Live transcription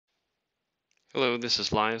Hello, this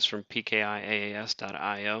is Lias from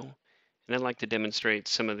pkiaas.io, and I'd like to demonstrate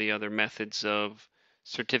some of the other methods of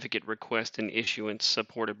certificate request and issuance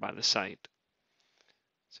supported by the site.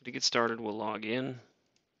 So to get started, we'll log in.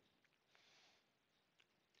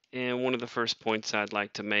 And one of the first points I'd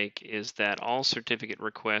like to make is that all certificate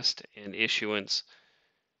request and issuance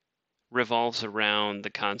revolves around the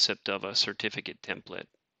concept of a certificate template.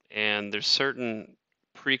 And there's certain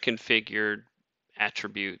pre-configured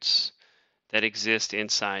attributes that exist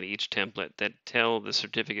inside each template that tell the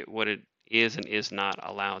certificate what it is and is not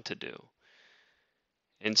allowed to do.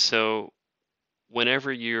 And so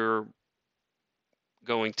whenever you're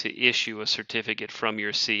going to issue a certificate from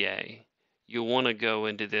your CA, you'll want to go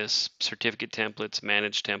into this certificate templates,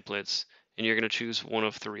 manage templates, and you're going to choose one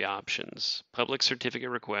of three options: public certificate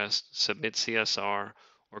request, submit CSR,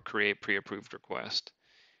 or create pre-approved request.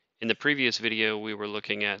 In the previous video, we were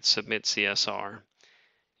looking at submit CSR.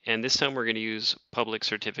 And this time we're going to use public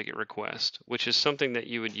certificate request, which is something that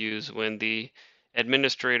you would use when the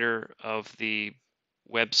administrator of the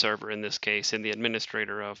web server, in this case, and the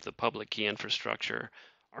administrator of the public key infrastructure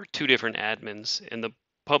are two different admins. And the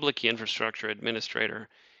public key infrastructure administrator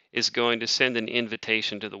is going to send an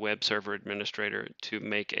invitation to the web server administrator to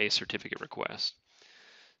make a certificate request.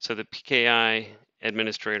 So the PKI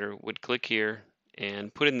administrator would click here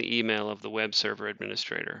and put in the email of the web server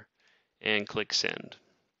administrator and click send.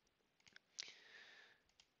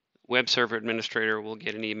 Web server administrator will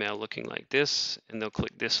get an email looking like this, and they'll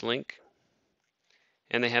click this link.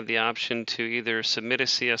 And they have the option to either submit a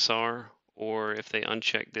CSR, or if they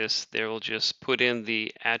uncheck this, they'll just put in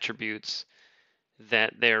the attributes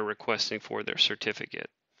that they're requesting for their certificate.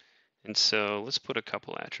 And so let's put a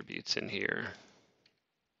couple attributes in here.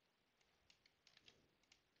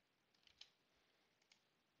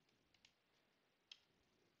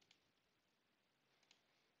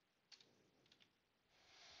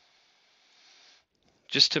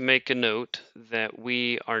 Just to make a note that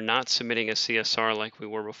we are not submitting a CSR like we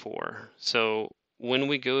were before. So when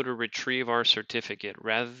we go to retrieve our certificate,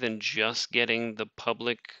 rather than just getting the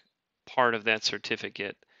public part of that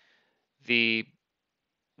certificate, the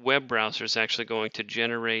web browser is actually going to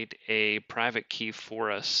generate a private key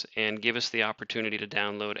for us and give us the opportunity to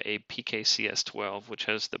download a PKCS12, which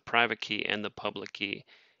has the private key and the public key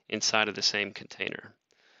inside of the same container.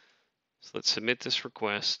 So let's submit this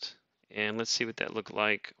request, and let's see what that looked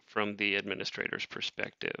like from the administrator's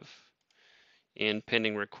perspective. In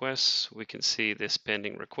pending requests, we can see this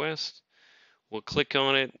pending request. We'll click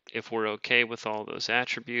on it if we're okay with all those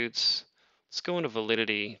attributes. Let's go into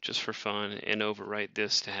validity just for fun and overwrite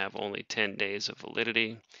this to have only 10 days of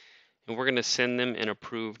validity. And we're going to send them an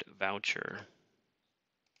approved voucher.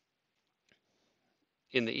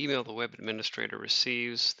 In the email the web administrator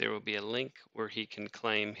receives, there will be a link where he can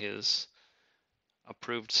claim his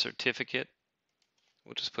approved certificate.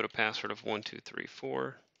 We'll just put a password of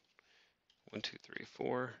 1234,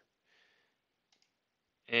 1234.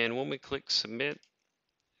 And when we click submit,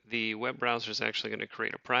 the web browser is actually going to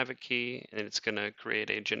create a private key, and it's going to create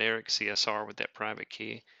a generic CSR with that private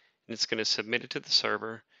key, and it's going to submit it to the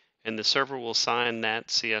server, and the server will sign that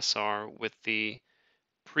CSR with the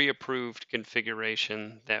pre-approved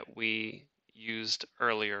configuration that we used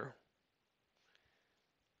earlier.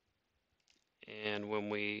 And when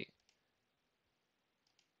we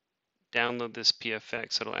download this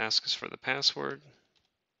PFX, it'll ask us for the password,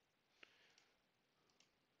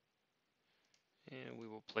 and we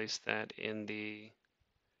will place that in the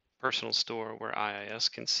personal store where IIS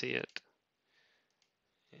can see it.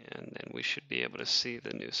 And then we should be able to see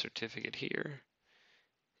the new certificate here.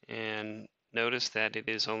 And notice that it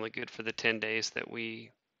is only good for the 10 days that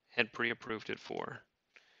we had pre-approved it for.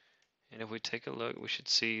 And if we take a look, we should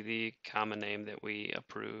see the common name that we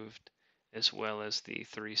approved, as well as the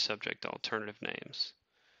 3 subject alternative names.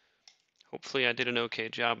 Hopefully I did an okay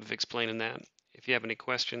job of explaining that. If you have any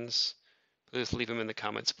questions, please leave them in the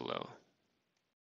comments below.